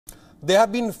There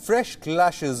have been fresh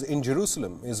clashes in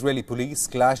Jerusalem. Israeli police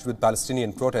clashed with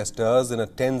Palestinian protesters in a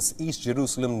tense East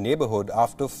Jerusalem neighbourhood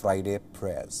after Friday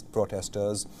prayers.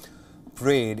 Protesters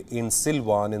prayed in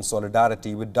Silwan in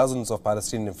solidarity with dozens of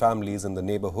Palestinian families in the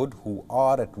neighbourhood who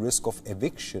are at risk of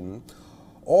eviction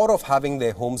or of having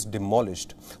their homes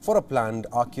demolished for a planned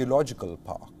archaeological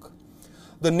park.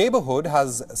 The neighbourhood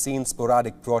has seen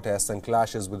sporadic protests and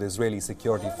clashes with Israeli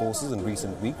security forces in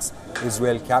recent weeks.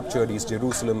 Israel captured East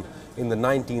Jerusalem in the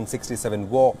 1967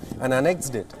 war and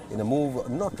annexed it in a move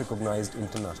not recognized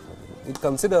internationally. It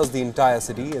considers the entire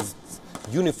city as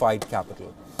unified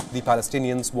capital. The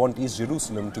Palestinians want East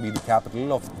Jerusalem to be the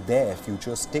capital of their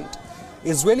future state.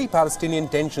 Israeli-Palestinian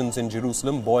tensions in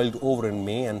Jerusalem boiled over in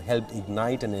May and helped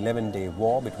ignite an 11-day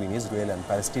war between Israel and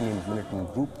Palestinian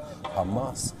militant group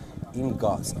Hamas in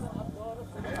Gaza.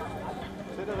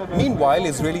 Meanwhile,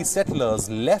 Israeli settlers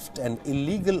left an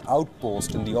illegal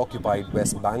outpost in the occupied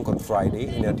West Bank on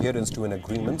Friday in adherence to an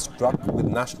agreement struck with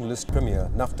nationalist Premier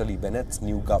Naftali Bennett's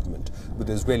new government. With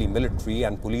Israeli military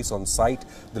and police on site,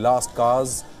 the last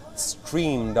cars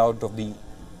streamed out of the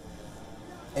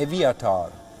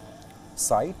Eviatar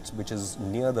site, which is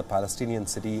near the Palestinian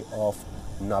city of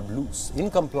Nablus, in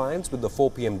compliance with the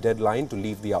 4 p.m. deadline to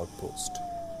leave the outpost.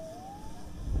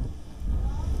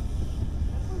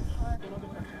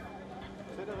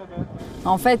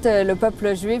 En fait, le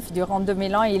peuple juif, durant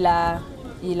 2000 ans, il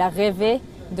a rêvé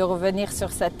de revenir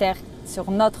sur sa terre, sur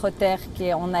notre terre,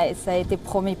 ça a été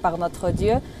promis par notre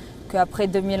Dieu, qu'après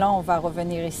 2000 ans, on va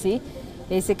revenir ici.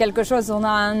 Et c'est quelque chose, on a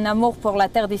un amour pour la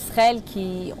terre d'Israël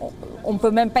on ne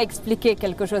peut même pas expliquer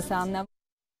quelque chose, c'est un amour.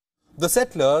 The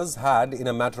settlers had, in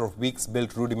a matter of weeks,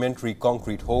 built rudimentary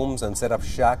concrete homes and set up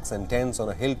shacks and tents on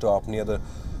a hilltop near the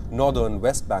northern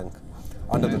West Bank.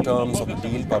 Under the terms of the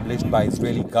deal published by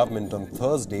Israeli government on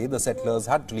Thursday, the settlers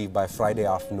had to leave by Friday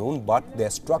afternoon, but their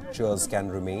structures can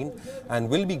remain and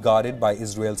will be guarded by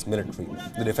Israel's military.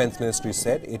 The Defense Ministry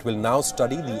said it will now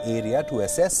study the area to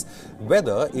assess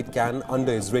whether it can,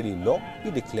 under Israeli law,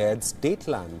 be declared state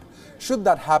land. Should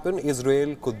that happen,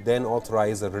 Israel could then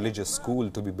authorize a religious school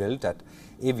to be built at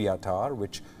Eviatar,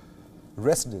 which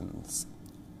residences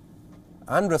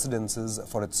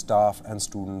for its staff and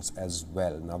students as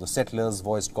well. Now, the settlers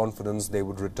voiced confidence they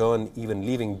would return, even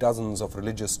leaving dozens of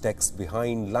religious texts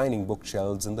behind, lining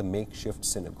bookshelves in the makeshift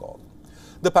synagogue.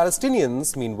 The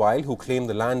Palestinians, meanwhile, who claim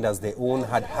the land as their own,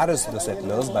 had harassed the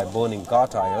settlers by burning car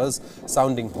tires,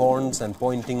 sounding horns and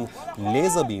pointing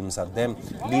laser beams at them,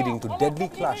 leading to deadly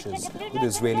clashes with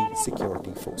Israeli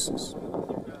security forces.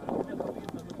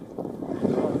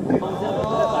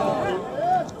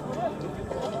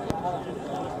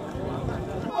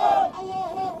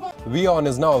 WION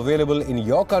is now available in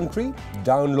your country.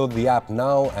 Download the app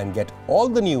now and get all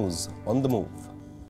the news on the move.